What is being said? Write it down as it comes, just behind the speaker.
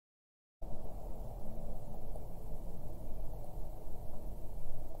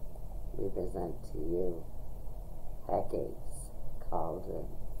we present to you Hekate's Cauldron,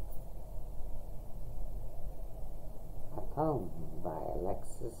 a poem by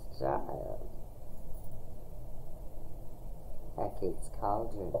Alexis Child. Hecate's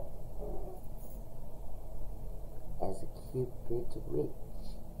Cauldron. As a cupid witch,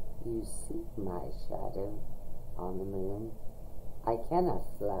 you seek my shadow on the moon. I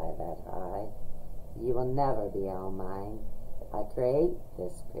cannot fly that high. You will never be all mine. I create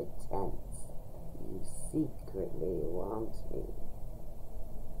this pretense. You secretly want me.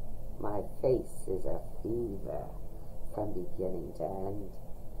 My face is a fever from beginning to end.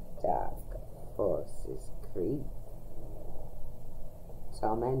 Dark forces creep.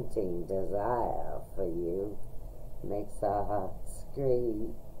 Tormenting desire for you makes our hearts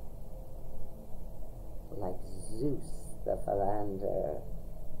grieve. Like Zeus the philanderer,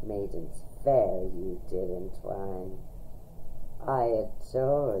 maidens fair you did entwine. I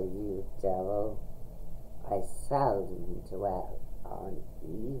adore you, devil. I seldom dwell on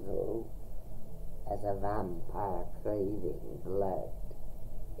evil, as a vampire craving blood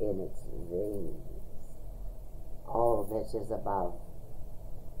in its veins. All that is above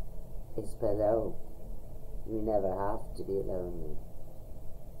is below. You never have to be lonely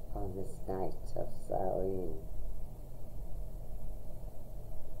on this night of Samhain.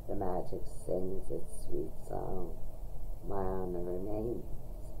 The magic sings its sweet song. My honor remains.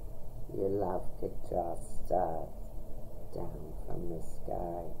 Your love could draw stars down from the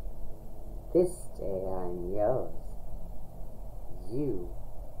sky. This day I'm yours. You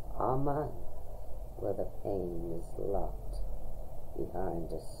are mine, where the pain is locked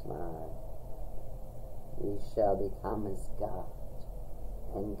behind a smile. We shall become as God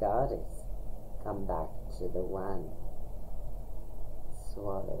and Goddess, come back to the one,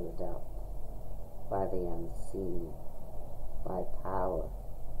 swallowed up by the unseen, by power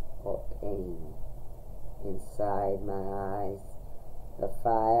or pain. Inside my eyes the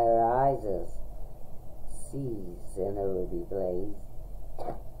fire rises, sees in a ruby blaze.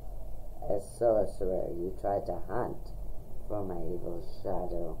 As sorcerer you tried to hunt for my evil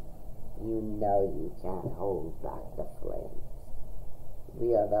shadow. You know you can't hold back the flames.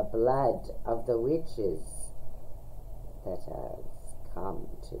 We are the blood of the witches that has come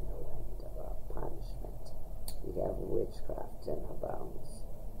to no end of our punishment. We have witchcraft in our bones.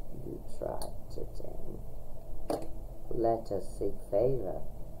 You tried to tame. Let us seek favor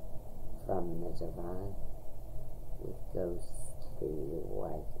from the divine with ghostly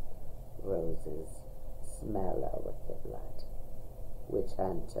white roses. Smell our wicked blood. Witch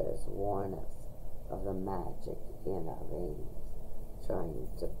hunters warn us of the magic in our veins, trying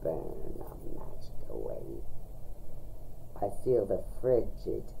to burn our magic away. I feel the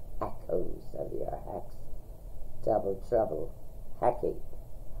frigid echoes of your hex. Double trouble, Hekate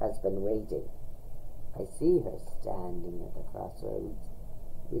has been waiting. I see her standing at the crossroads,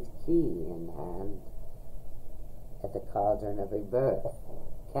 with key in hand, at the cauldron of rebirth.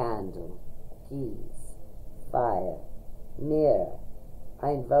 Candle, keys, fire, mirror.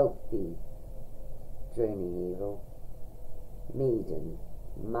 I invoke thee, dreaming evil. Maiden,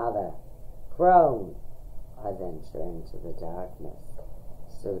 mother, crone. I venture into the darkness,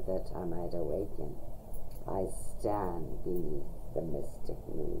 so that I might awaken. I stand beneath the mystic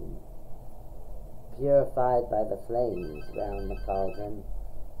moon, purified by the flames round the cauldron.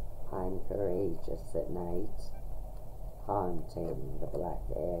 I'm courageous at night, haunting the black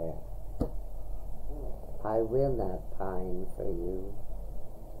air. I will not pine for you,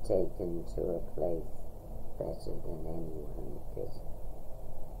 taken to a place better than anyone could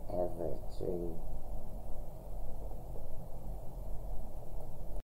ever dream.